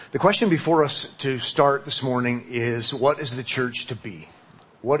The question before us to start this morning is, what is the church to be?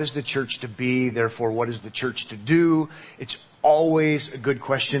 What is the church to be? Therefore, what is the church to do? It's always a good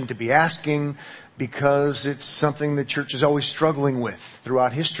question to be asking because it's something the church is always struggling with.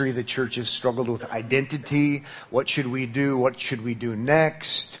 Throughout history, the church has struggled with identity. What should we do? What should we do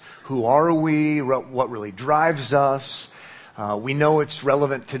next? Who are we? What really drives us? We know it's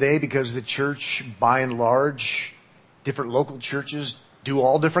relevant today because the church, by and large, different local churches do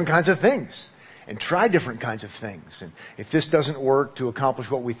all different kinds of things and try different kinds of things. And if this doesn't work to accomplish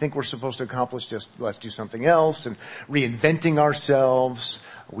what we think we're supposed to accomplish, just let's do something else. And reinventing ourselves.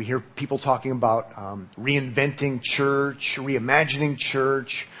 We hear people talking about reinventing church, reimagining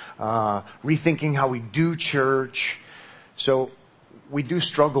church, rethinking how we do church. So we do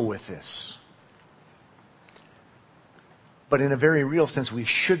struggle with this. But in a very real sense, we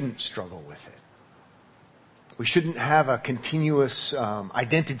shouldn't struggle with it. We shouldn't have a continuous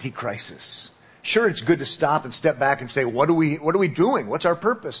identity crisis. Sure, it's good to stop and step back and say, what are we doing? What's our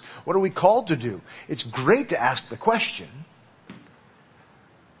purpose? What are we called to do? It's great to ask the question,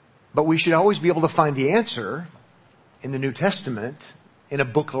 but we should always be able to find the answer in the New Testament in a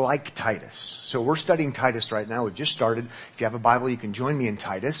book like Titus. So we're studying Titus right now. We've just started. If you have a Bible, you can join me in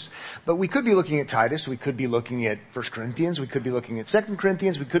Titus. But we could be looking at Titus. We could be looking at 1 Corinthians. We could be looking at 2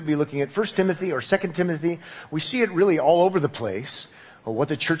 Corinthians. We could be looking at 1 Timothy or 2 Timothy. We see it really all over the place. What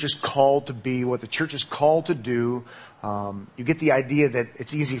the church is called to be, what the church is called to do. You get the idea that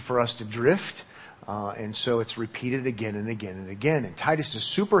it's easy for us to drift. And so it's repeated again and again and again. And Titus is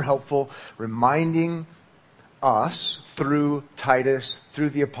super helpful, reminding us through Titus,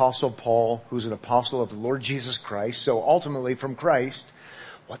 through the Apostle Paul, who's an apostle of the Lord Jesus Christ, so ultimately from Christ,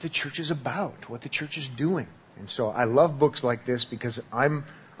 what the church is about, what the church is doing. And so I love books like this because I'm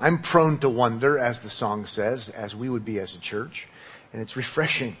prone to wonder, as the song says, as we would be as a church. And it's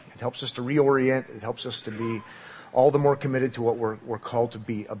refreshing. It helps us to reorient. It helps us to be all the more committed to what we're called to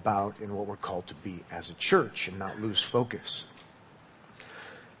be about and what we're called to be as a church and not lose focus.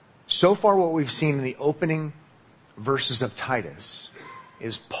 So far what we've seen in the opening verses of Titus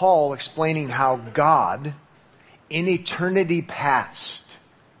is Paul explaining how God, in eternity past,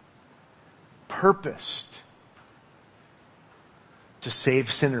 purposed to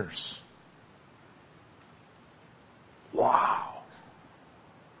save sinners. Wow.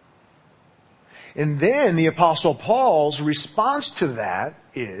 And then the Apostle Paul's response to that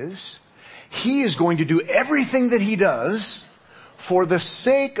is, he is going to do everything that he does for the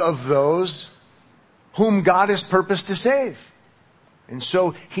sake of those whom God has purposed to save. And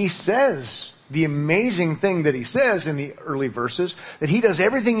so he says, the amazing thing that he says in the early verses, that he does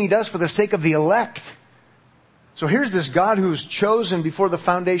everything he does for the sake of the elect. So here's this God who's chosen before the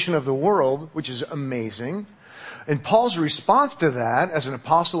foundation of the world, which is amazing. And Paul's response to that as an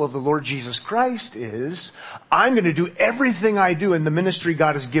apostle of the Lord Jesus Christ is, I'm going to do everything I do in the ministry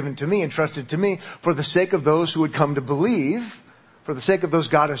God has given to me, entrusted to me, for the sake of those who would come to believe, for the sake of those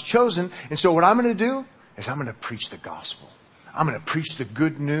God has chosen. And so what I'm going to do is I'm going to preach the gospel. I'm going to preach the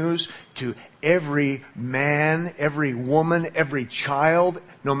good news to every man, every woman, every child,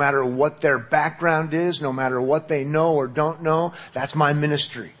 no matter what their background is, no matter what they know or don't know. That's my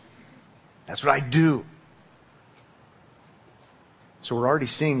ministry. That's what I do. So we're already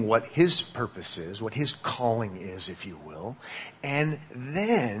seeing what his purpose is, what his calling is, if you will. And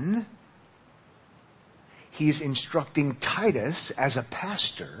then he's instructing Titus as a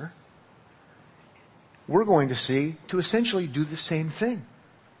pastor, we're going to see, to essentially do the same thing.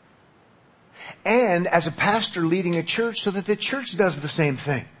 And as a pastor leading a church so that the church does the same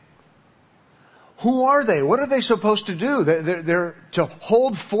thing. Who are they? What are they supposed to do? They're to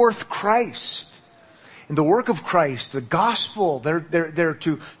hold forth Christ. In the work of Christ, the gospel, they're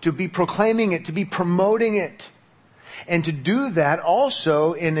to be proclaiming it, to be promoting it. And to do that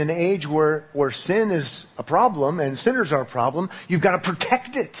also in an age where sin is a problem and sinners are a problem, you've got to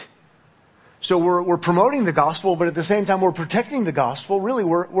protect it. So we're promoting the gospel, but at the same time we're protecting the gospel. Really,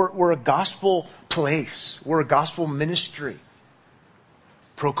 we're a gospel place. We're a gospel ministry.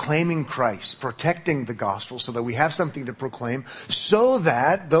 Proclaiming Christ, protecting the gospel so that we have something to proclaim, so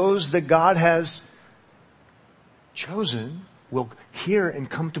that those that God has chosen will hear and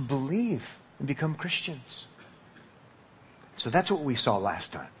come to believe and become Christians. So that's what we saw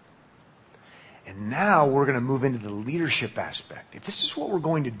last time. And now we're going to move into the leadership aspect. If this is what we're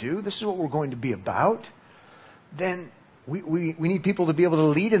going to do, this is what we're going to be about, then we need people to be able to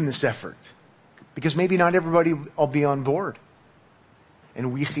lead in this effort. Because maybe not everybody will be on board.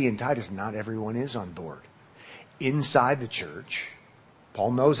 And we see in Titus, not everyone is on board. Inside the church,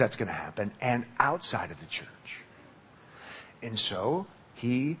 Paul knows that's going to happen, and outside of the church. And so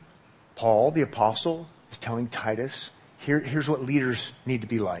Paul, the apostle, is telling Titus, here's what leaders need to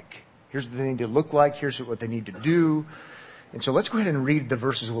be like. Here's what they need to look like. Here's what they need to do. And so let's go ahead and read the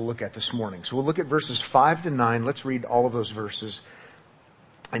verses we'll look at this morning. So we'll look at verses 5 to 9. Let's read all of those verses.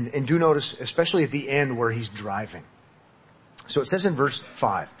 And do notice, especially at the end where he's driving. So it says in verse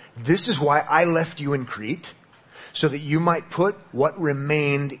 5, "This is why I left you in Crete, so that you might put what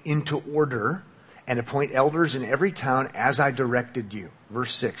remained into order and appoint elders in every town as I directed you."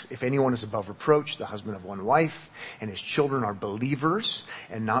 Verse 6, "If anyone is above reproach, the husband of one wife, and his children are believers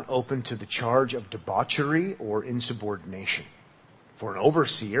and not open to the charge of debauchery or insubordination. For an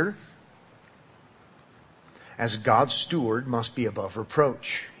overseer, as God's steward, must be above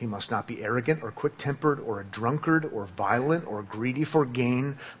reproach. He must not be arrogant or quick-tempered or a drunkard or violent or greedy for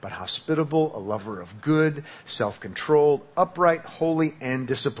gain, but hospitable, a lover of good, self-controlled, upright, holy, and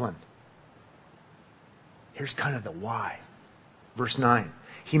disciplined." Here's kind of the why. Verse 9,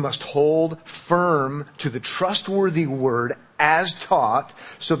 "He must hold firm to the trustworthy word as taught,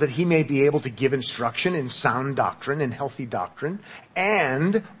 so that he may be able to give instruction in sound doctrine and healthy doctrine,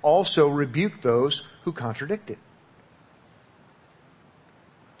 and also rebuke those who contradict it."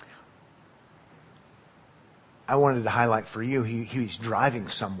 I wanted to highlight for you, he's driving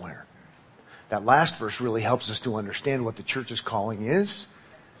somewhere. That last verse really helps us to understand what the church's calling is,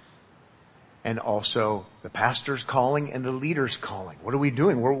 and also the pastor's calling and the leader's calling. What are we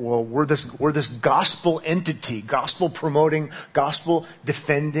doing? We're this gospel entity, gospel promoting, gospel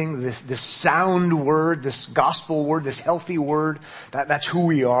defending, this sound word, this gospel word, this healthy word. That's who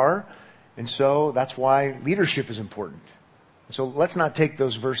we are. And so that's why leadership is important. So let's not take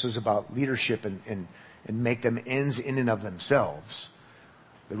those verses about leadership and make them ends in and of themselves.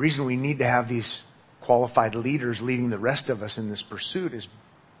 The reason we need to have these qualified leaders leading the rest of us in this pursuit is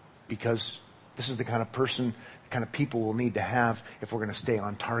because this is the kind of person, the kind of people we'll need to have if we're going to stay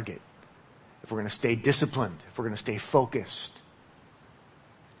on target, if we're going to stay disciplined, if we're going to stay focused.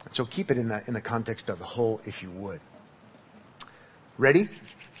 And so keep it in the context of the whole, if you would. Ready?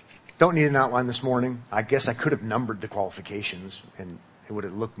 Don't need an outline this morning. I guess I could have numbered the qualifications, and it would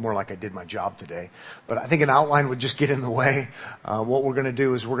have looked more like I did my job today. But I think an outline would just get in the way. What we're going to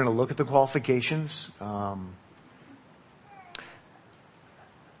do is we're going to look at the qualifications.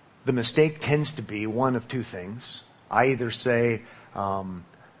 The mistake tends to be one of two things. I either say,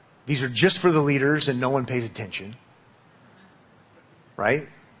 these are just for the leaders and no one pays attention. Right?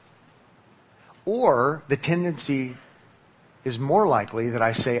 Or the tendency is more likely that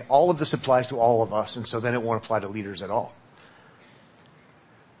I say all of this applies to all of us, and so then it won't apply to leaders at all.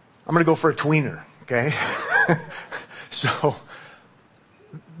 I'm going to go for a tweener, okay? So,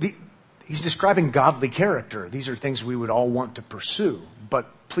 he's describing godly character. These are things we would all want to pursue. But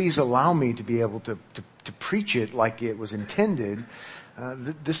please allow me to be able to preach it like it was intended.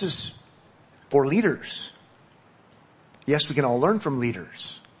 This is for leaders. Yes, we can all learn from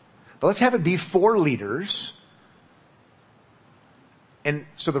leaders. But let's have it be for leaders. And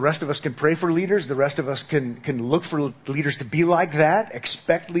so the rest of us can pray for leaders. The rest of us can look for leaders to be like that.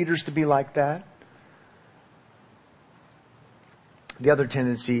 Expect leaders to be like that. The other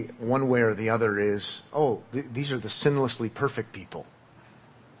tendency, one way or the other, is, these are the sinlessly perfect people.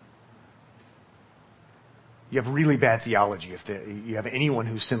 You have really bad theology if you have anyone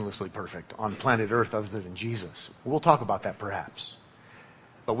who's sinlessly perfect on planet Earth other than Jesus. We'll talk about that perhaps.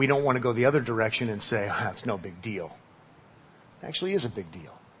 But we don't want to go the other direction and say, it's no big deal. It actually is a big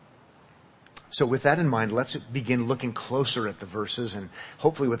deal. So with that in mind, let's begin looking closer at the verses, and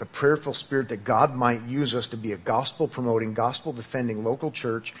hopefully with a prayerful spirit that God might use us to be a gospel-promoting, gospel-defending local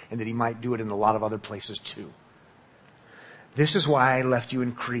church, and that he might do it in a lot of other places too. This is why I left you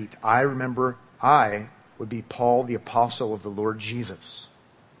in Crete. I would be Paul, the apostle of the Lord Jesus.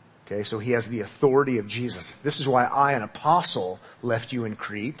 Okay, so he has the authority of Jesus. This is why I, an apostle, left you in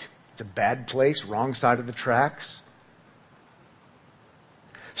Crete. It's a bad place, wrong side of the tracks.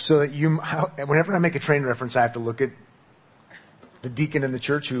 So that whenever I make a train reference, I have to look at the deacon in the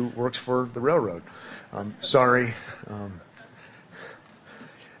church who works for the railroad. Sorry.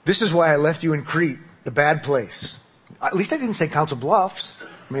 This is why I left you in Crete, the bad place. At least I didn't say Council Bluffs.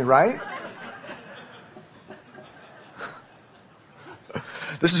 I mean, right?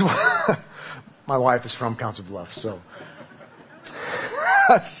 This is why my wife is from Council Bluffs, so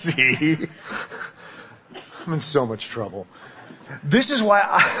see, I'm in so much trouble. This is why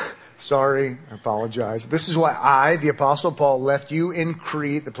I apologize. This is why I, the Apostle Paul, left you in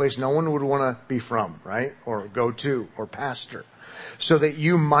Crete, the place no one would want to be from, right? Or go to, or pastor. So that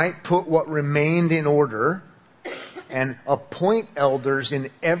you might put what remained in order and appoint elders in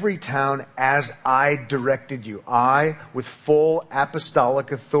every town as I directed you. I, with full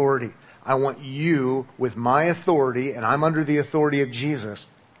apostolic authority. I want you, with my authority, and I'm under the authority of Jesus,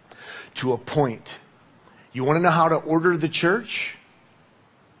 to appoint. You want to know how to order the church?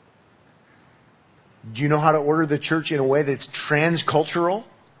 Do you know how to order the church in a way that's transcultural?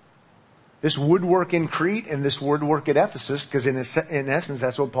 This would work in Crete and this would work at Ephesus, because in essence,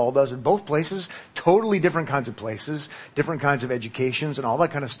 that's what Paul does in both places. Totally different kinds of places, different kinds of educations and all that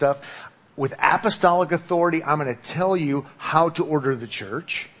kind of stuff. With apostolic authority, I'm going to tell you how to order the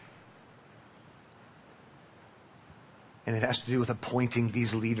church. And it has to do with appointing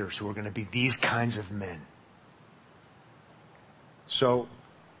these leaders who are going to be these kinds of men. So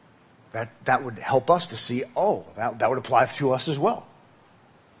that would help us to see, that would apply to us as well.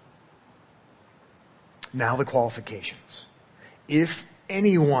 Now the qualifications. If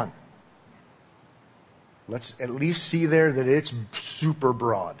anyone, let's at least see there that it's super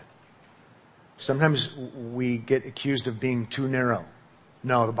broad. Sometimes we get accused of being too narrow.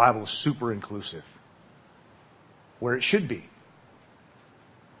 No, the Bible is super inclusive. Where it should be.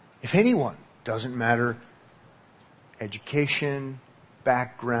 If anyone, doesn't matter education,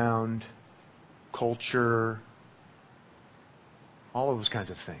 background, culture, all of those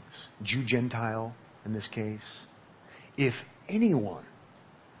kinds of things. Jew, Gentile, in this case. If anyone,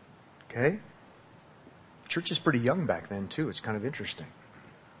 okay? Church is pretty young back then too. It's kind of interesting.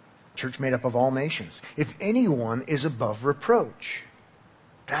 Church made up of all nations. If anyone is above reproach.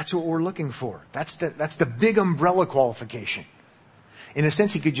 That's what we're looking for. That's the big umbrella qualification. In a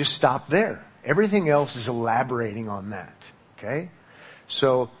sense, he could just stop there. Everything else is elaborating on that. Okay?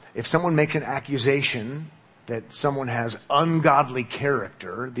 So if someone makes an accusation that someone has ungodly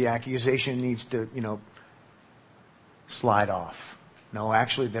character, the accusation needs to, slide off. No,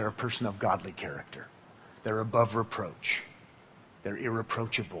 actually, they're a person of godly character. They're above reproach. They're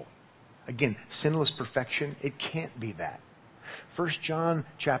irreproachable. Again, sinless perfection, it can't be that. 1 John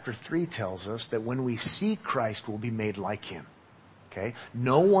chapter 3 tells us that when we see Christ, we'll be made like him. Okay?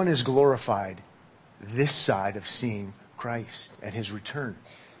 No one is glorified this side of seeing Christ at his return.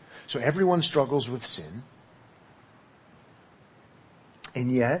 So everyone struggles with sin.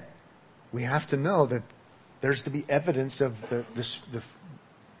 And yet, we have to know that there's to be evidence of the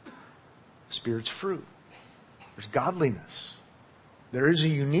Spirit's fruit. There's godliness. There is a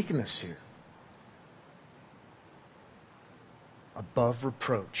uniqueness here. Above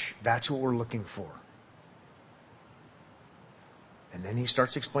reproach. That's what we're looking for. And then he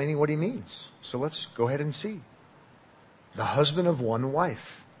starts explaining what he means. So let's go ahead and see. The husband of one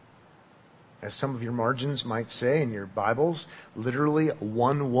wife. As some of your margins might say in your Bibles, literally a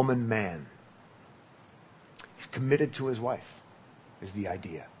one-woman man. He's committed to his wife, is the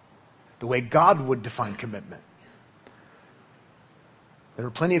idea. The way God would define commitment. There are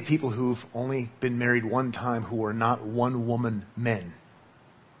plenty of people who've only been married one time who are not one-woman men.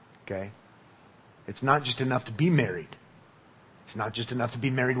 Okay? It's not just enough to be married. It's not just enough to be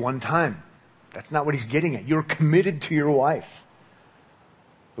married one time. That's not what he's getting at. You're committed to your wife.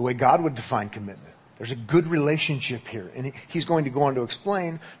 The way God would define commitment. There's a good relationship here. And he's going to go on to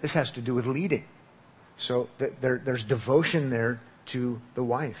explain this has to do with leading. So there's devotion there to the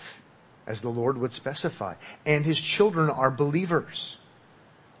wife, as the Lord would specify. And his children are believers.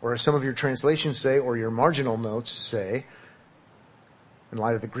 Or as some of your translations say, or your marginal notes say, in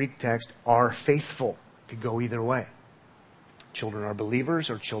light of the Greek text, are faithful. Could go either way. Children are believers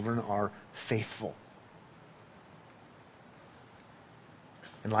or children are faithful.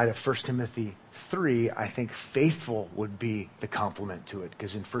 In light of 1 Timothy 3, I think faithful would be the complement to it.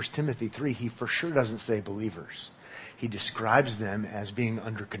 Because in 1 Timothy 3, he for sure doesn't say believers. He describes them as being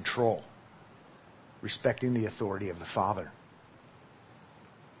under control, respecting the authority of the Father.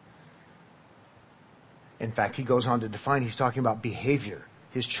 In fact, he goes on to define, he's talking about behavior.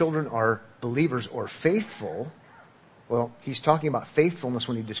 His children are believers or faithful. Well, he's talking about faithfulness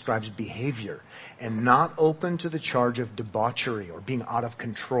when he describes behavior and not open to the charge of debauchery or being out of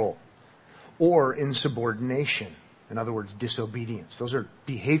control or insubordination. In other words, disobedience. Those are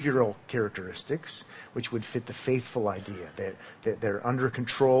behavioral characteristics which would fit the faithful idea that they're under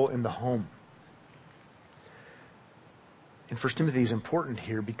control in the home. And 1 Timothy is important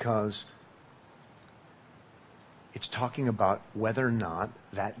here because it's talking about whether or not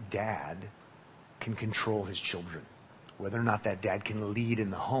that dad can control his children. Whether or not that dad can lead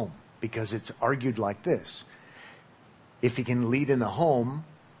in the home. Because it's argued like this. If he can lead in the home,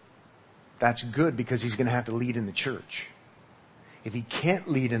 that's good because he's going to have to lead in the church. If he can't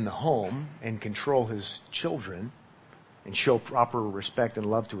lead in the home and control his children, and show proper respect and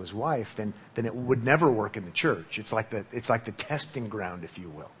love to his wife, then it would never work in the church. It's like the testing ground, if you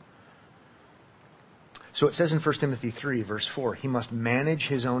will. So it says in 1 Timothy 3, verse 4, he must manage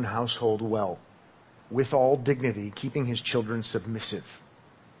his own household well, with all dignity, keeping his children submissive.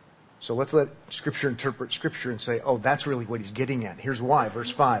 So let's let Scripture interpret Scripture and say, oh, that's really what he's getting at. Here's why.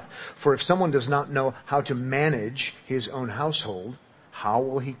 Verse 5. For if someone does not know how to manage his own household, how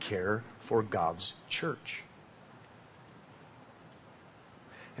will he care for God's church?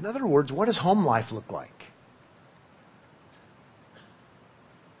 In other words, what does home life look like?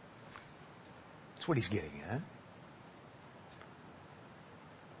 That's what he's getting at.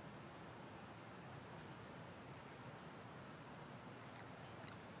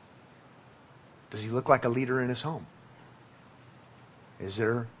 Does he look like a leader in his home? Is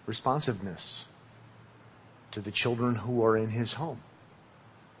there responsiveness to the children who are in his home?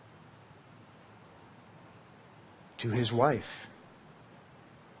 To his wife?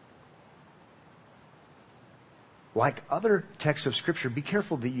 Like other texts of Scripture, be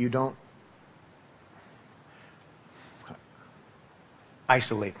careful that you don't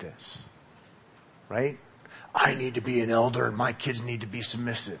isolate this. Right? I need to be an elder and my kids need to be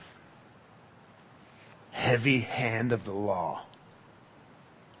submissive. Heavy hand of the law.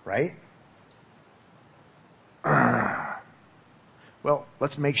 Right? Well,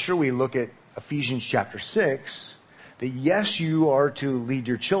 let's make sure we look at Ephesians chapter 6, that yes, you are to lead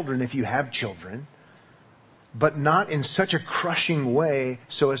your children if you have children, but not in such a crushing way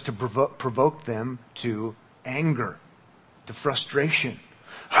so as to provoke them to anger, to frustration.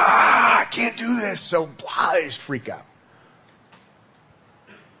 I can't do this, so I just freak out.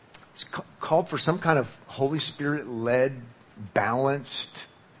 It's called for some kind of Holy Spirit-led, balanced,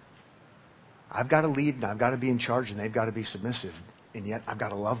 I've got to lead and I've got to be in charge and they've got to be submissive. And yet I've got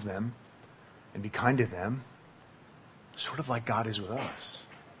to love them and be kind to them. Sort of like God is with us.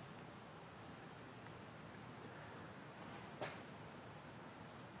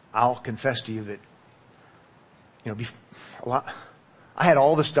 I'll confess to you that, I had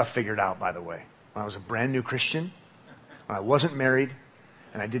all this stuff figured out, by the way. When I was a brand new Christian, when I wasn't married,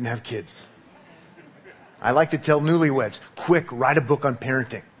 and I didn't have kids. I like to tell newlyweds, quick, write a book on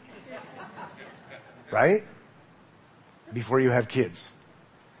parenting. Right? Before you have kids.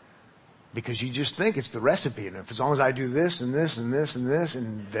 Because you just think it's the recipe. And if as long as I do this and this and this and this,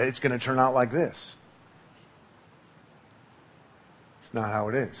 and it's going to turn out like this. It's not how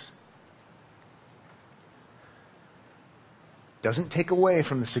it is. Doesn't take away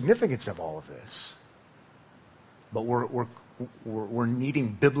from the significance of all of this. But we're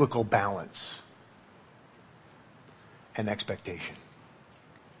needing biblical balance and expectation.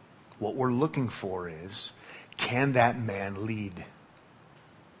 What we're looking for is, can that man lead?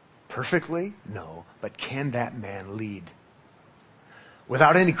 Perfectly? No. But can that man lead?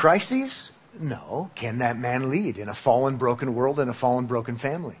 Without any crises? No. Can that man lead in a fallen, broken world and a fallen, broken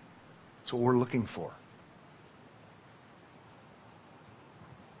family? That's what we're looking for.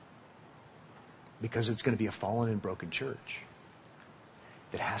 Because it's going to be a fallen and broken church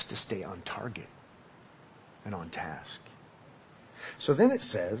that has to stay on target and on task. So then it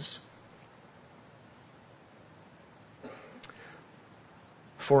says,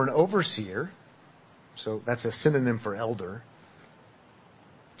 for an overseer, so that's a synonym for elder,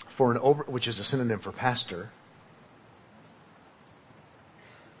 which is a synonym for pastor.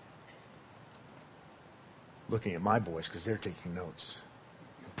 Looking at my boys because they're taking notes.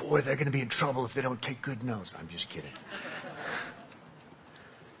 Boy, they're going to be in trouble if they don't take good notes. I'm just kidding.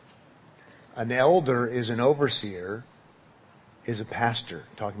 An elder is an overseer, is a pastor.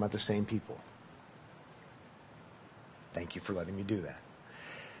 Talking about the same people. Thank you for letting me do that.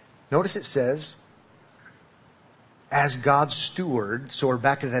 Notice it says, as God's steward. So we're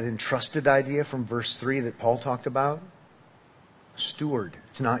back to that entrusted idea from verse 3 that Paul talked about. Steward.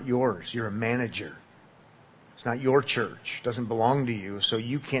 It's not yours. You're a manager. It's not your church. It doesn't belong to you, so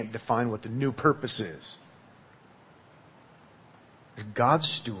you can't define what the new purpose is. As God's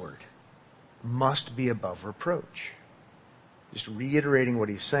steward must be above reproach. Just reiterating what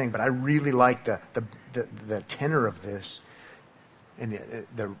he's saying, but I really like the tenor of this and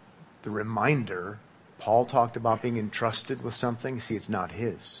the reminder. Paul talked about being entrusted with something. See, it's not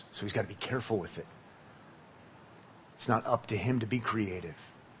his, so he's got to be careful with it. It's not up to him to be creative.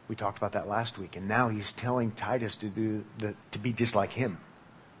 We talked about that last week, and now he's telling Titus to be just like him.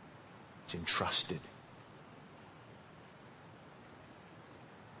 It's entrusted.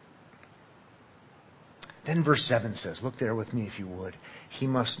 Then verse 7 says, look there with me if you would. He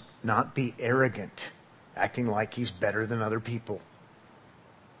must not be arrogant, acting like he's better than other people,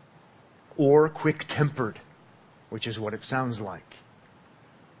 or quick-tempered. which is what it sounds like.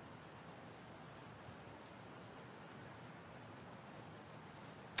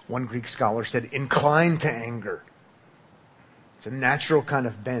 One Greek scholar said, inclined to anger. It's a natural kind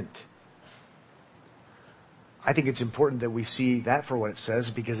of bent. I think it's important that we see that for what it says,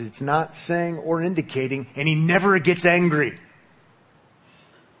 because it's not saying or indicating, and he never gets angry.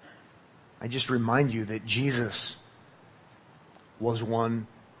 I just remind you that Jesus was one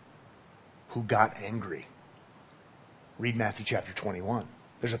who got angry. Read Matthew chapter 21.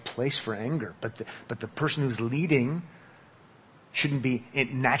 There's a place for anger, but the person who's leading shouldn't be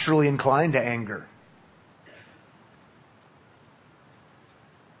naturally inclined to anger.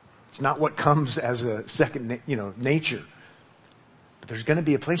 It's not what comes as a second, nature. But there's going to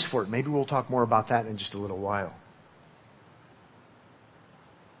be a place for it. Maybe we'll talk more about that in just a little while.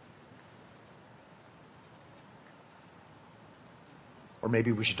 Or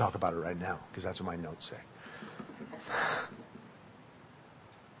maybe we should talk about it right now, because that's what my notes say.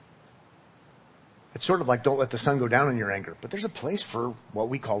 It's sort of like don't let the sun go down in your anger. But there's a place for what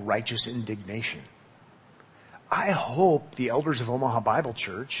we call righteous indignation. I hope the elders of Omaha Bible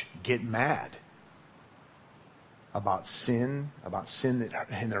Church get mad about sin that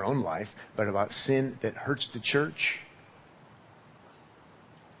in their own life, but about sin that hurts the church.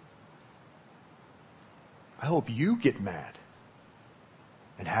 I hope you get mad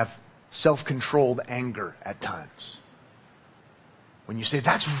and have self-controlled anger at times. When you say,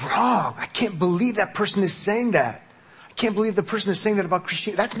 that's wrong. I can't believe that person is saying that. I can't believe the person is saying that about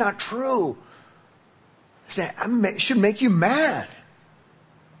Christianity. That's not true. It should make you mad.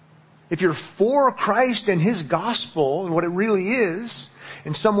 If you're for Christ and His gospel and what it really is,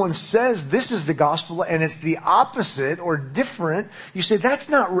 and someone says this is the gospel and it's the opposite or different, you say that's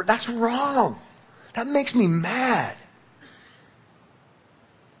wrong. That makes me mad.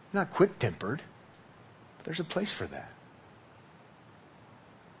 I'm not quick-tempered, but there's a place for that.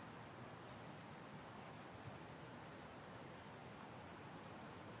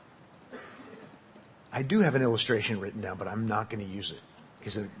 I do have an illustration written down, but I'm not going to use it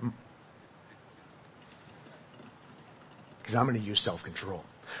because I'm going to use self-control.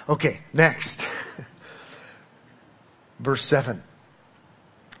 Okay, next. Verse 7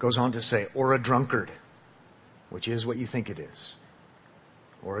 goes on to say, or a drunkard, which is what you think it is.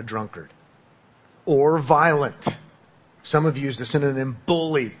 Or a drunkard. Or violent. Some have used a synonym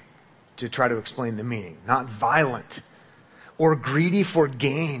bully to try to explain the meaning. Not violent. Or greedy for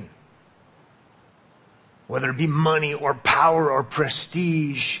gain. Whether it be money or power or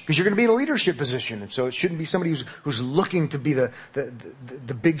prestige, because you're going to be in a leadership position, and so it shouldn't be somebody who's looking to be the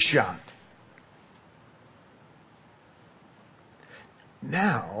big shot.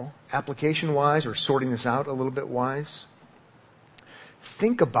 Now, application-wise, or sorting this out a little bit wise,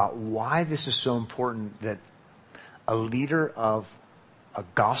 think about why this is so important that a leader of a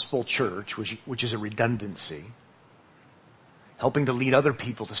gospel church, which is a redundancy, helping to lead other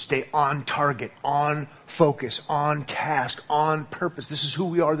people to stay on target, on focus, on task, on purpose. This is who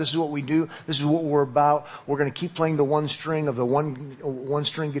we are. This is what we do. This is what we're about. We're going to keep playing the one string of the one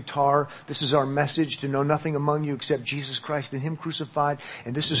string guitar. This is our message, to know nothing among you except Jesus Christ and Him crucified.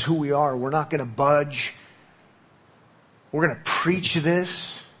 And this is who we are. We're not going to budge. We're going to preach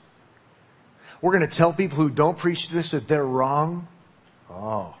this. We're going to tell people who don't preach this that they're wrong.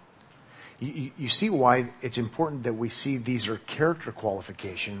 Oh. You see why it's important that we see these are character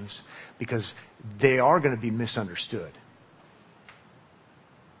qualifications, because they are going to be misunderstood.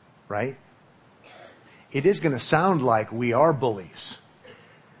 Right? It is going to sound like we are bullies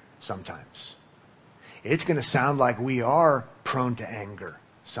sometimes. It's going to sound like we are prone to anger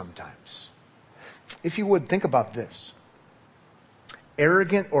sometimes. If you would, think about this.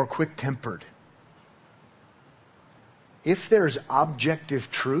 Arrogant or quick-tempered. If there's objective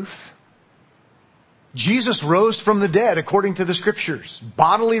truth, Jesus rose from the dead according to the scriptures.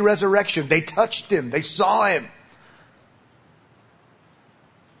 Bodily resurrection. They touched Him. They saw Him.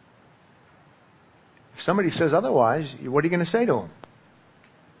 If somebody says otherwise, what are you going to say to them?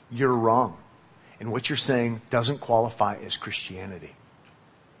 You're wrong. And what you're saying doesn't qualify as Christianity.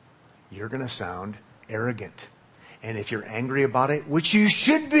 You're going to sound arrogant. And if you're angry about it, which you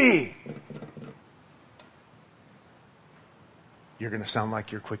should be, you're going to sound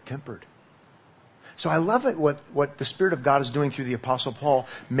like you're quick-tempered. So I love it what the Spirit of God is doing through the Apostle Paul,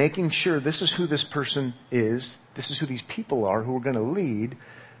 making sure this is who this person is, this is who these people are who are going to lead.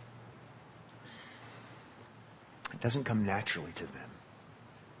 It doesn't come naturally to them.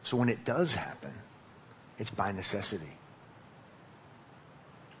 So when it does happen, it's by necessity.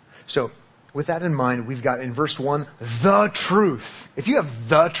 So with that in mind, we've got in verse 1, the truth. If you have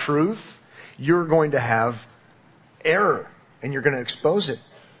the truth, you're going to have error, and you're going to expose it.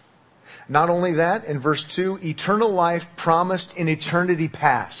 Not only that, in verse 2, eternal life promised in eternity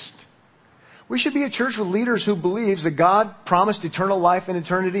past. We should be a church with leaders who believes that God promised eternal life in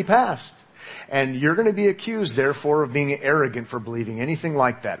eternity past. And you're going to be accused, therefore, of being arrogant for believing anything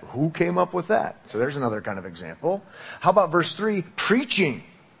like that. Who came up with that? So there's another kind of example. How about verse 3? Preaching.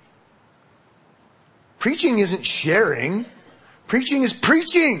 Preaching isn't sharing. Preaching is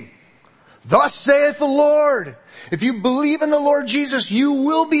preaching. Thus saith the Lord. If you believe in the Lord Jesus, you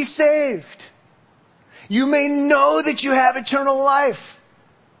will be saved. You may know that you have eternal life.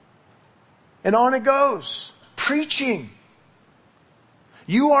 And on it goes. Preaching.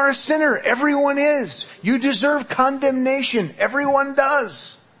 You are a sinner. Everyone is. You deserve condemnation. Everyone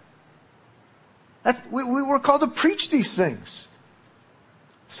does. We were called to preach these things.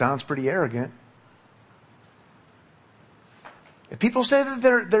 Sounds pretty arrogant. If people say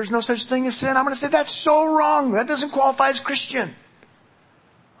that there's no such thing as sin, I'm going to say that's so wrong. That doesn't qualify as Christian.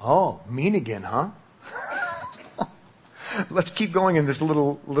 Oh, mean again, huh? Let's keep going in this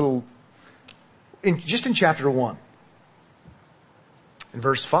little just in chapter 1. In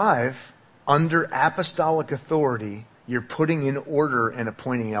verse 5, under apostolic authority, you're putting in order and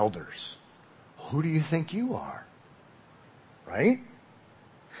appointing elders. Who do you think you are? Right?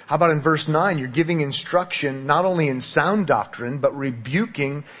 How about in verse 9, you're giving instruction not only in sound doctrine, but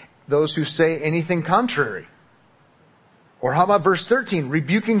rebuking those who say anything contrary. Or how about verse 13,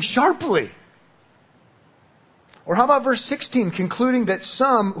 rebuking sharply? Or how about verse 16, concluding that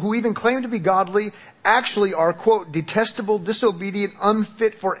some who even claim to be godly actually are, quote, detestable, disobedient,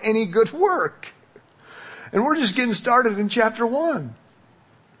 unfit for any good work. And we're just getting started in chapter 1.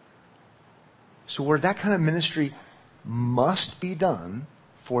 So where that kind of ministry must be done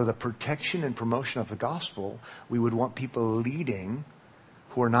for the protection and promotion of the gospel, we would want people leading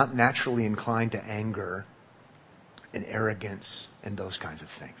who are not naturally inclined to anger and arrogance and those kinds of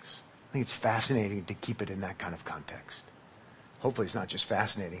things. I think it's fascinating to keep it in that kind of context. Hopefully it's not just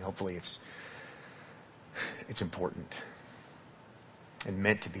fascinating. Hopefully it's important and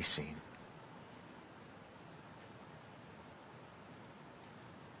meant to be seen.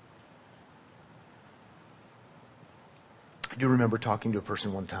 I do remember talking to a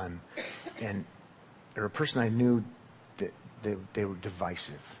person one time, and a person I knew that they were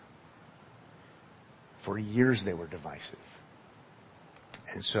divisive. For years they were divisive.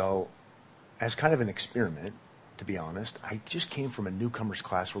 And so, as kind of an experiment, to be honest, I just came from a newcomers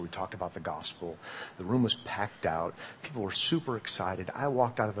class where we talked about the gospel. The room was packed out. People were super excited. I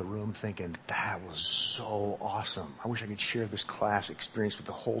walked out of the room thinking, that was so awesome. I wish I could share this class experience with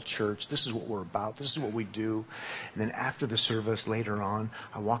the whole church. This is what we're about. This is what we do. And then after the service, later on,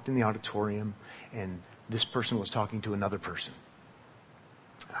 I walked in the auditorium, and this person was talking to another person.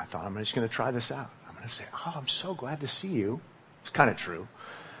 And I thought, I'm just going to try this out. I'm going to say, oh, I'm so glad to see you. It's kind of true.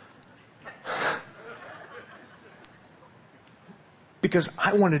 Because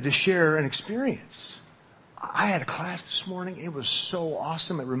I wanted to share an experience. I had a class this morning. It was so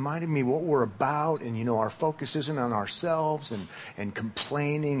awesome. It reminded me what we're about. And, our focus isn't on ourselves and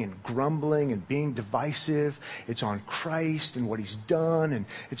complaining and grumbling and being divisive. It's on Christ and what He's done. And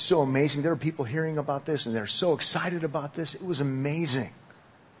it's so amazing. There are people hearing about this, and they're so excited about this. It was amazing.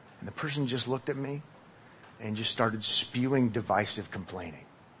 And the person just looked at me and just started spewing divisive complaining.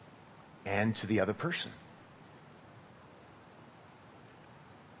 And to the other person.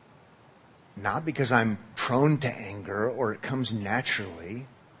 Not because I'm prone to anger or it comes naturally,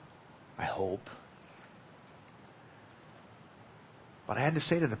 I hope. But I had to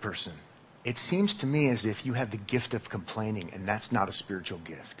say to the person, it seems to me as if you have the gift of complaining, and that's not a spiritual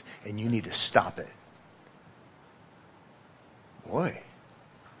gift, and you need to stop it. Boy,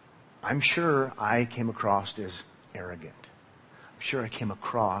 I'm sure I came across as arrogant. I'm sure I came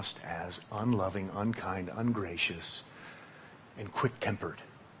across as unloving, unkind, ungracious, and quick-tempered.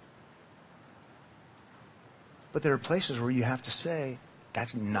 But there are places where you have to say,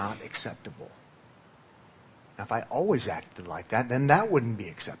 that's not acceptable. Now, if I always acted like that, then that wouldn't be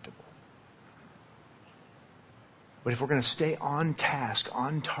acceptable. But if we're going to stay on task,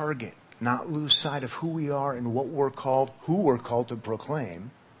 on target, not lose sight of who we are and what we're called, who we're called to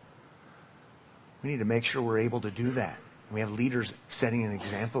proclaim, we need to make sure we're able to do that. And we have leaders setting an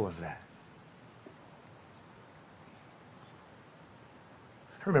example of that.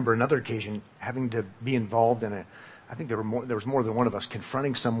 I remember another occasion having to be involved in I think there was more than one of us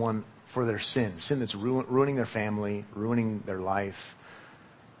confronting someone for their sin that's ruining their family, ruining their life.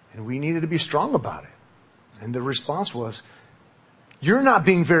 And we needed to be strong about it. And the response was, you're not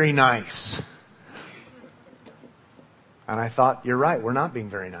being very nice. And I thought, you're right, we're not being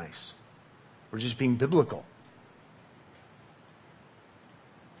very nice. We're just being biblical.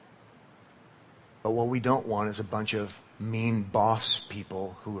 But what we don't want is a bunch of mean boss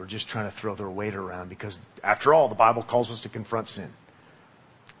people who are just trying to throw their weight around because, after all, the Bible calls us to confront sin.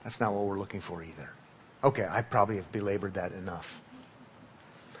 That's not what we're looking for either. Okay, I probably have belabored that enough.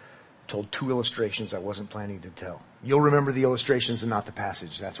 Told 2 illustrations I wasn't planning to tell. You'll remember the illustrations and not the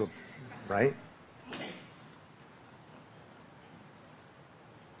passage. That's what, right?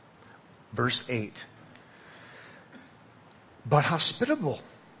 Verse 8. But hospitable.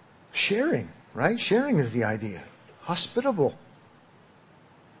 Sharing, right? Sharing is the idea. Hospitable.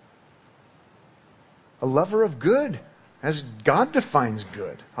 A lover of good, as God defines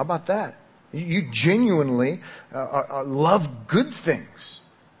good. How about that? You genuinely love good things.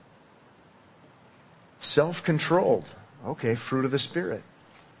 Self-controlled. Okay, fruit of the Spirit.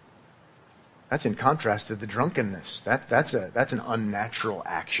 That's in contrast to the drunkenness. That's an unnatural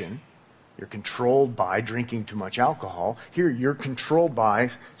action. You're controlled by drinking too much alcohol. Here, you're controlled by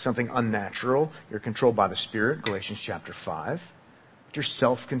something unnatural. You're controlled by the Spirit, Galatians chapter 5. But you're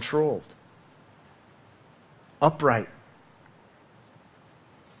self-controlled. Upright.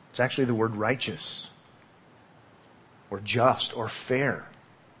 It's actually the word righteous, or just, or fair.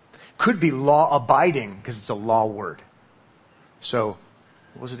 Could be law-abiding, because it's a law word. So,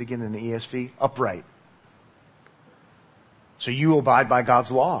 what was it again in the ESV? Upright. So you abide by God's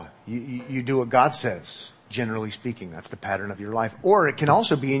law. You do what God says, generally speaking. That's the pattern of your life. Or it can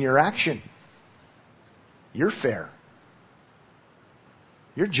also be in your action. You're fair.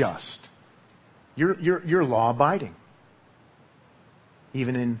 You're just. You're law-abiding.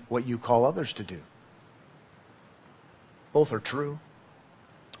 Even in what you call others to do. Both are true.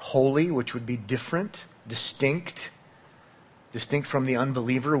 Holy, which would be different, distinct from the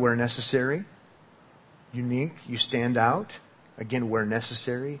unbeliever where necessary. Unique, you stand out, again where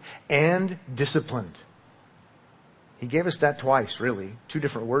necessary. And disciplined. He gave us that twice, really. 2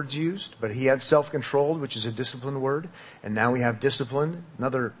 different words used, but he had self-controlled, which is a disciplined word. And now we have disciplined,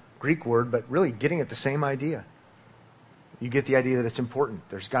 another Greek word, but really getting at the same idea. You get the idea that it's important.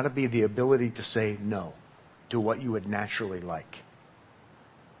 There's got to be the ability to say no to what you would naturally like.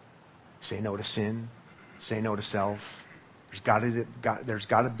 Say no to sin. Say no to self. There's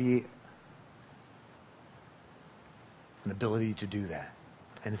got to be an ability to do that.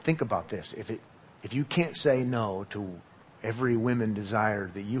 And think about this. If you can't say no to every women desire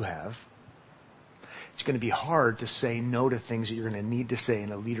that you have, it's going to be hard to say no to things that you're going to need to say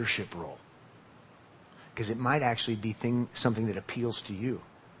in a leadership role. Because it might actually be something that appeals to you.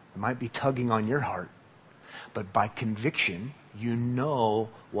 It might be tugging on your heart. But by conviction, you know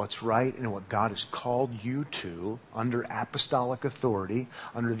what's right and what God has called you to under apostolic authority,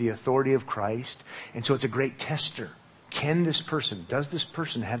 under the authority of Christ. And so it's a great tester. Does this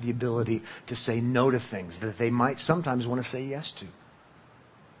person have the ability to say no to things that they might sometimes want to say yes to?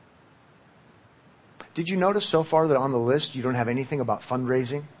 Did you notice so far that on the list you don't have anything about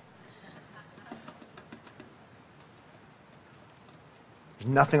fundraising?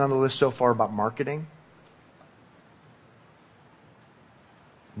 There's nothing on the list so far about marketing.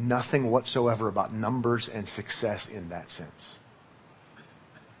 Nothing whatsoever about numbers and success in that sense.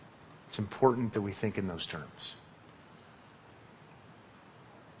 It's important that we think in those terms.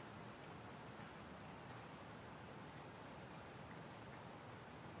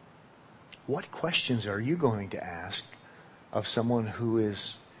 What questions are you going to ask of someone who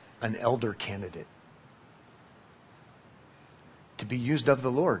is an elder candidate to be used of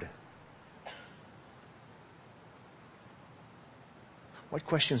the Lord? What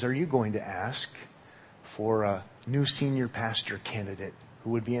questions are you going to ask for a new senior pastor candidate who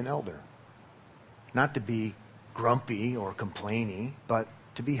would be an elder? Not to be grumpy or complainy, but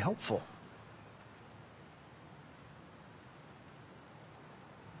to be helpful.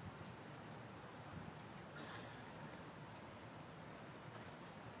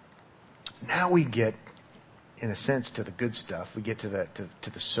 Now we get, in a sense, to the good stuff. We get to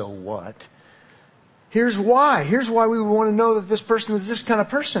the so what. Here's why. Here's why we would want to know that this person is this kind of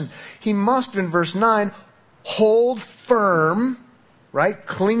person. He must, in verse 9, hold firm, right?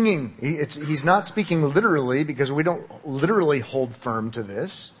 Clinging. He's not speaking literally, because we don't literally hold firm to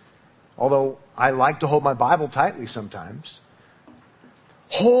this. Although I like to hold my Bible tightly sometimes.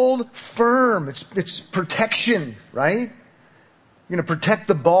 Hold firm. It's protection, right? You're going to protect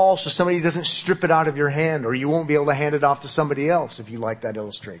the ball so somebody doesn't strip it out of your hand, or you won't be able to hand it off to somebody else if you like that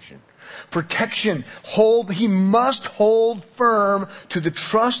illustration. Protection. He must hold firm to the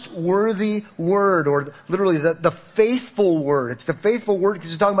trustworthy word, or literally the faithful word. It's the faithful word because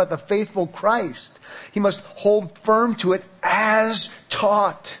he's talking about the faithful Christ. He must hold firm to it as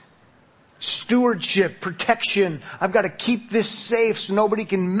taught. Stewardship, protection. I've got to keep this safe so nobody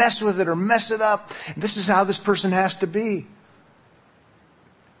can mess with it or mess it up. And this is how this person has to be.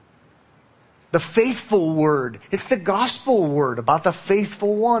 The faithful word. It's the gospel word about the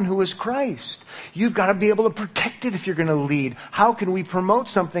faithful one who is Christ. You've got to be able to protect it if you're going to lead. How can we promote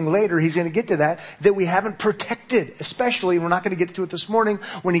something later? He's going to get to that we haven't protected. Especially, we're not going to get to it this morning,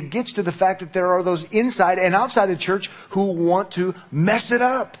 when he gets to the fact that there are those inside and outside the church who want to mess it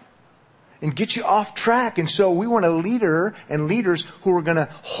up and get you off track. And so we want a leader and leaders who are going to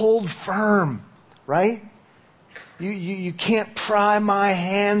hold firm, right? You can't pry my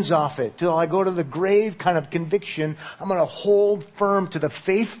hands off it till I go to the grave kind of conviction. I'm going to hold firm to the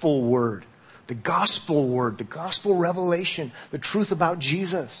faithful word, the gospel revelation, the truth about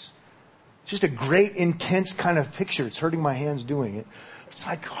Jesus. It's just a great, intense kind of picture. It's hurting my hands doing it. It's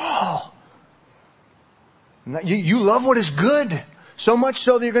like, oh, you love what is good, so much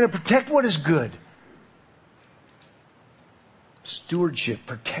so that you're going to protect what is good. Stewardship,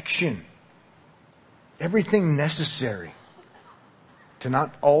 protection. Everything necessary to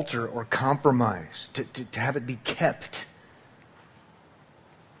not alter or compromise, to have it be kept.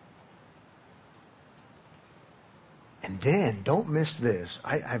 And then, don't miss this.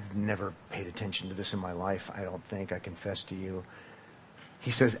 I've never paid attention to this in my life, I don't think. I confess to you.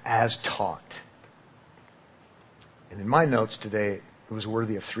 He says, as taught. And in my notes today, it was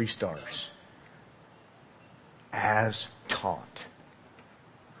worthy of 3 stars. As taught.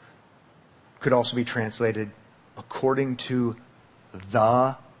 Could also be translated according to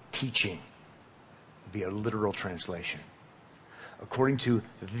the teaching. Would be a literal translation. According to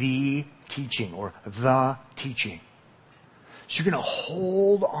the teaching or the teaching. So you're going to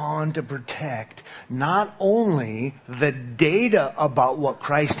hold on to protect not only the data about what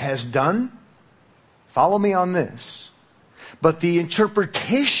Christ has done, follow me on this, but the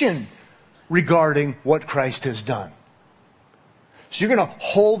interpretation regarding what Christ has done. So you're going to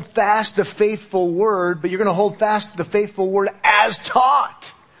hold fast the faithful word, but you're going to hold fast the faithful word as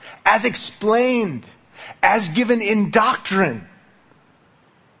taught, as explained, as given in doctrine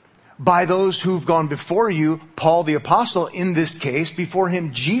by those who've gone before you, Paul the apostle in this case, before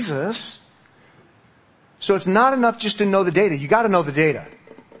him Jesus. So it's not enough just to know the data. You got to know the data,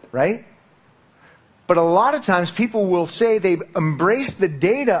 right? But a lot of times people will say they've embraced the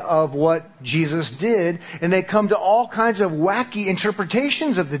data of what Jesus did, and they come to all kinds of wacky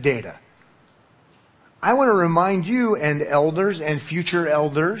interpretations of the data. I want to remind you and elders and future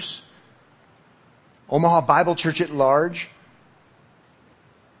elders, Omaha Bible Church at large,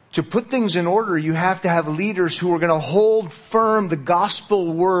 to put things in order, you have to have leaders who are going to hold firm the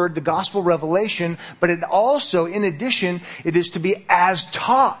gospel word, the gospel revelation, but it also, in addition, it is to be as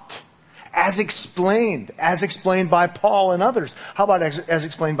taught. As explained by Paul and others. How about as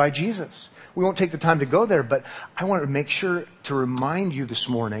explained by Jesus? We won't take the time to go there, but I want to make sure to remind you this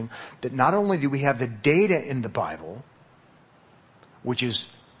morning that not only do we have the data in the Bible, which is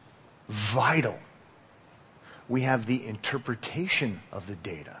vital, we have the interpretation of the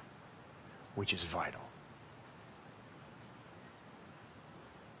data, which is vital.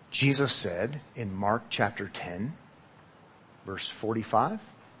 Jesus said in Mark chapter 10, verse 45,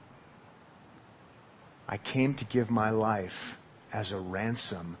 I came to give my life as a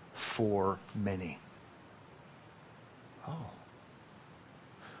ransom for many. Oh.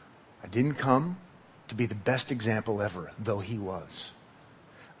 I didn't come to be the best example ever, though he was.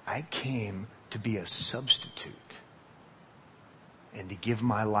 I came to be a substitute and to give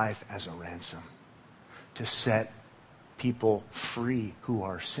my life as a ransom, to set people free who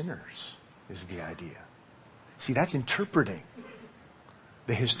are sinners, is the idea. See, that's interpreting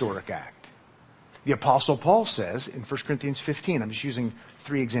the historic act. The Apostle Paul says in 1 Corinthians 15, I'm just using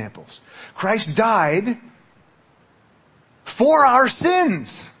 3 examples. Christ died for our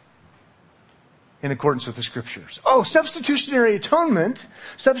sins in accordance with the Scriptures. Oh, substitutionary atonement,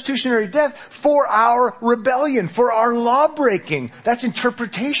 substitutionary death for our rebellion, for our law breaking. That's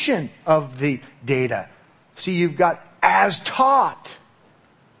interpretation of the data. See, you've got as taught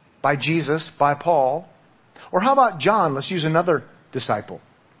by Jesus, by Paul. Or how about John? Let's use another disciple.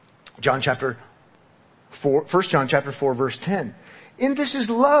 John chapter 4, 1 John chapter 4, verse 10. In this is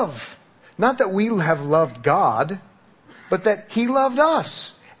love. Not that we have loved God, but that he loved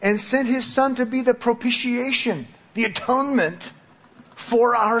us and sent his Son to be the propitiation, the atonement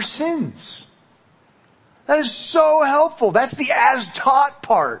for our sins. That is so helpful. That's the as taught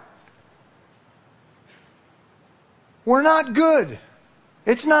part. We're not good.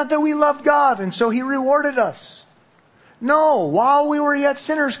 It's not that we loved God and so he rewarded us. No, while we were yet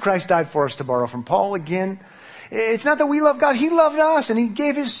sinners, Christ died for us, to borrow from Paul again. It's not that we love God. He loved us, and He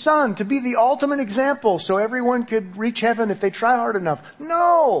gave His Son to be the ultimate example so everyone could reach heaven if they try hard enough.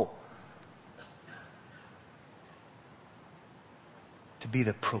 No! To be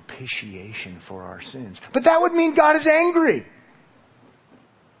the propitiation for our sins. But that would mean God is angry.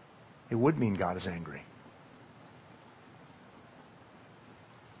 It would mean God is angry.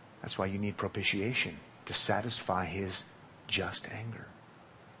 That's why you need propitiation, to satisfy His just anger.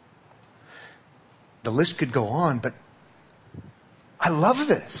 The list could go on, but I love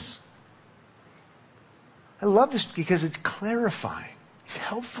this. I love this because it's clarifying. It's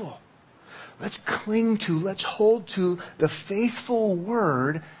helpful. Let's cling to, let's hold to the faithful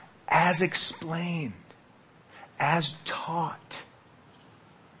word as explained, as taught.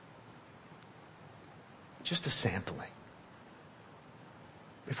 Just a sampling.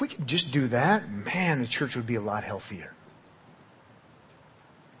 If we could just do that, man, the church would be a lot healthier.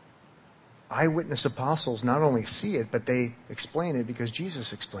 Eyewitness apostles not only see it, but they explain it because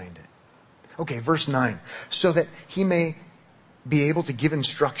Jesus explained it. Okay, verse 9. So that He may be able to give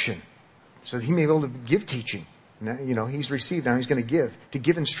instruction. So that He may be able to give teaching. Now, He's received, now He's going to give. To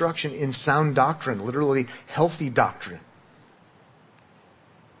give instruction in sound doctrine, literally healthy doctrine.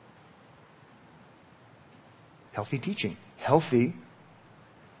 Healthy teaching. Healthy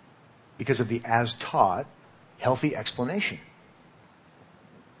because of the as taught, healthy explanation.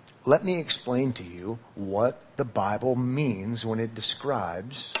 Let me explain to you what the Bible means when it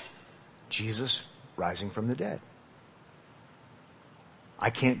describes Jesus rising from the dead. I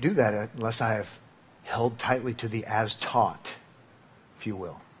can't do that unless I have held tightly to the as taught, if you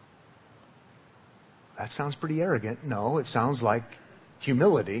will. That sounds pretty arrogant. No, it sounds like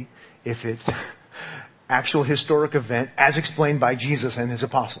humility if it's actual historic event as explained by Jesus and His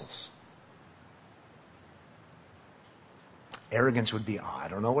apostles. Arrogance would be, I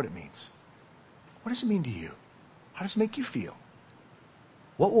don't know what it means. What does it mean to you? How does it make you feel?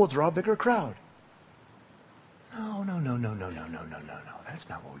 What will draw a bigger crowd? No. That's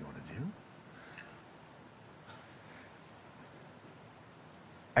not what we want to do.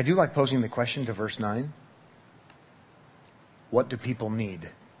 I do like posing the question to verse 9. What do people need?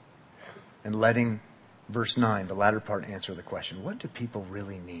 And letting verse 9, the latter part, answer the question. What do people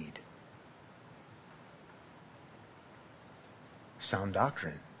really need? Sound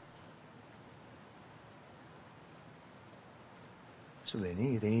doctrine. That's what they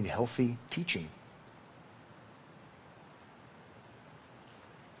need. They need healthy teaching.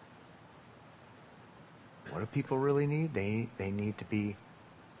 What do people really need? They need to be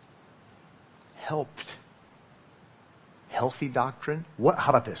helped. Healthy doctrine. How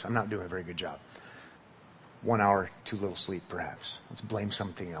about this? I'm not doing a very good job. 1 hour, too little sleep, perhaps. Let's blame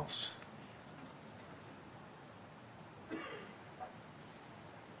something else.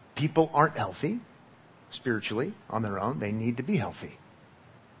 People aren't healthy spiritually on their own. They need to be healthy.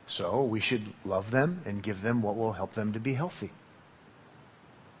 So we should love them and give them what will help them to be healthy.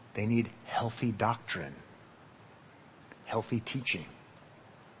 They need healthy doctrine, healthy teaching,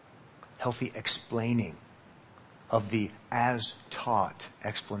 healthy explaining of the as taught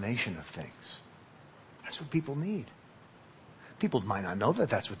explanation of things. That's what people need. People might not know that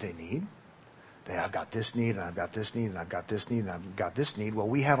that's what they need. I've got this need, and I've got this need, and I've got this need, and I've got this need. Well,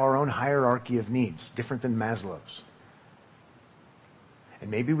 we have our own hierarchy of needs, different than Maslow's.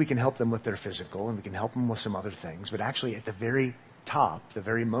 And maybe we can help them with their physical, and we can help them with some other things. But actually, at the very top, the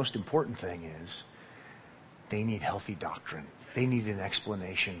very most important thing is they need healthy doctrine. They need an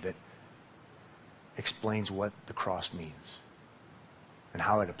explanation that explains what the cross means and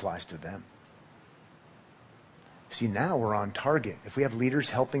how it applies to them. See, now we're on target. If we have leaders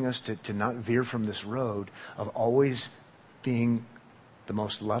helping us to not veer from this road of always being the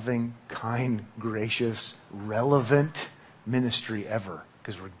most loving, kind, gracious, relevant ministry ever,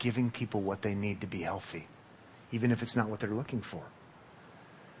 because we're giving people what they need to be healthy, even if it's not what they're looking for.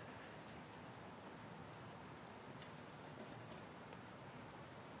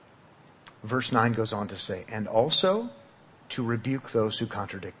 Verse 9 goes on to say, and also to rebuke those who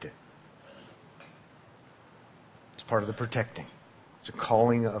contradict it. It's part of the protecting. It's a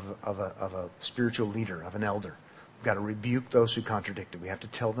calling of a spiritual leader, of an elder. We've got to rebuke those who contradict it. We have to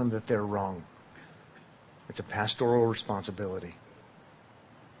tell them that they're wrong. It's a pastoral responsibility.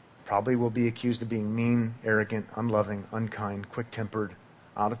 Probably will be accused of being mean, arrogant, unloving, unkind, quick-tempered,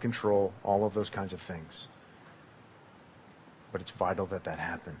 out of control, all of those kinds of things. But it's vital that that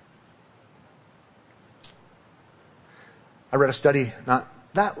happen. I read a study not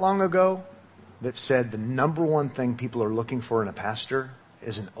that long ago that said the number one thing people are looking for in a pastor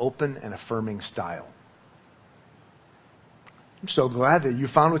is an open and affirming style. I'm so glad that you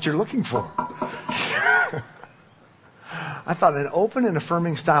found what you're looking for. I thought an open and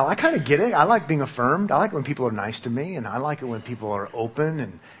affirming style, I kind of get it. I like being affirmed. I like when people are nice to me, and I like it when people are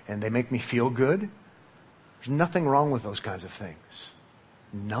open and they make me feel good. There's nothing wrong with those kinds of things.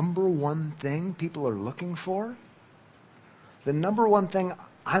 Number one thing people are looking for, the number one thing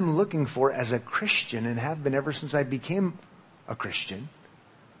I'm looking for as a Christian and have been ever since I became a Christian,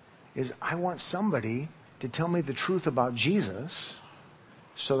 is I want somebody to tell me the truth about Jesus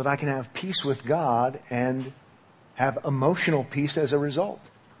so that I can have peace with God and have emotional peace as a result.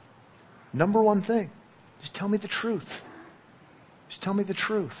 Number one thing, just tell me the truth. Just tell me the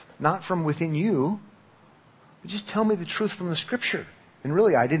truth. Not from within you, but just tell me the truth from the Scripture. And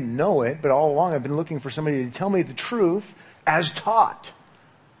really, I didn't know it, but all along I've been looking for somebody to tell me the truth as taught,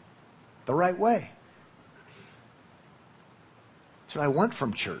 the right way. That's what I want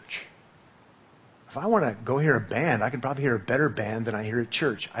from church. If I want to go hear a band, I can probably hear a better band than I hear at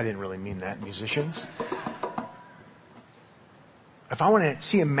church. I didn't really mean that, musicians. If I want to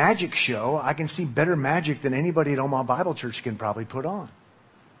see a magic show, I can see better magic than anybody at Omaha Bible Church can probably put on.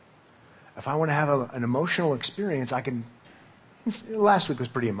 If I want to have an emotional experience, I can... Last week was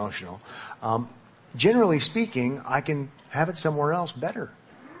pretty emotional. Generally speaking, I can have it somewhere else better.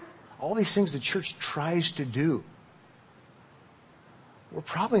 All these things the church tries to do, we're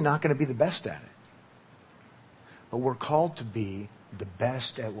probably not going to be the best at it. But we're called to be the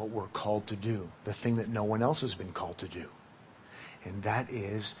best at what we're called to do, the thing that no one else has been called to do. And that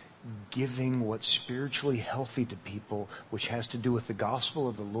is giving what's spiritually healthy to people, which has to do with the gospel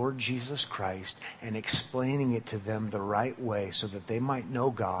of the Lord Jesus Christ, and explaining it to them the right way so that they might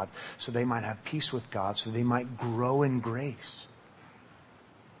know God, so they might have peace with God, so they might grow in grace.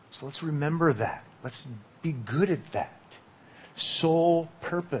 So let's remember that. Let's be good at that. Soul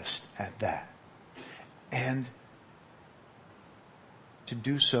purposed at that. And to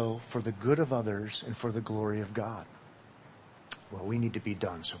do so for the good of others and for the glory of God. Well, we need to be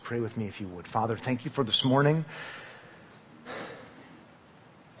done, so pray with me if you would. Father, thank you for this morning.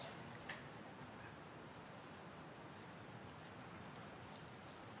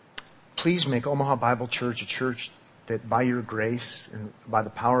 Please make Omaha Bible Church a church that by your grace and by the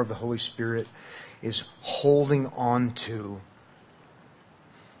power of the Holy Spirit is holding on to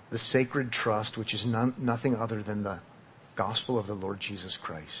the sacred trust, which is nothing other than the gospel of the Lord Jesus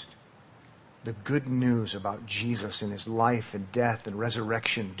Christ. The good news about Jesus and his life and death and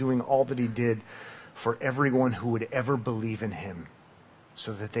resurrection, doing all that he did for everyone who would ever believe in him,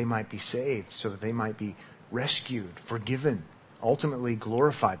 so that they might be saved, so that they might be rescued, forgiven, ultimately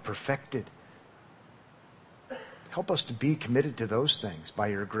glorified, perfected. Help us to be committed to those things by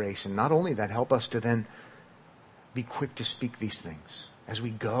your grace. And not only that, help us to then be quick to speak these things as we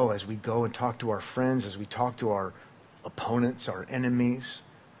go and talk to our friends, as we talk to our opponents, our enemies.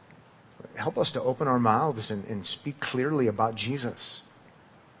 Help us to open our mouths and speak clearly about Jesus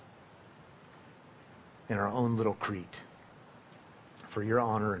in our own little Crete. For your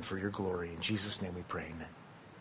honor and for your glory. In Jesus' name we pray, amen.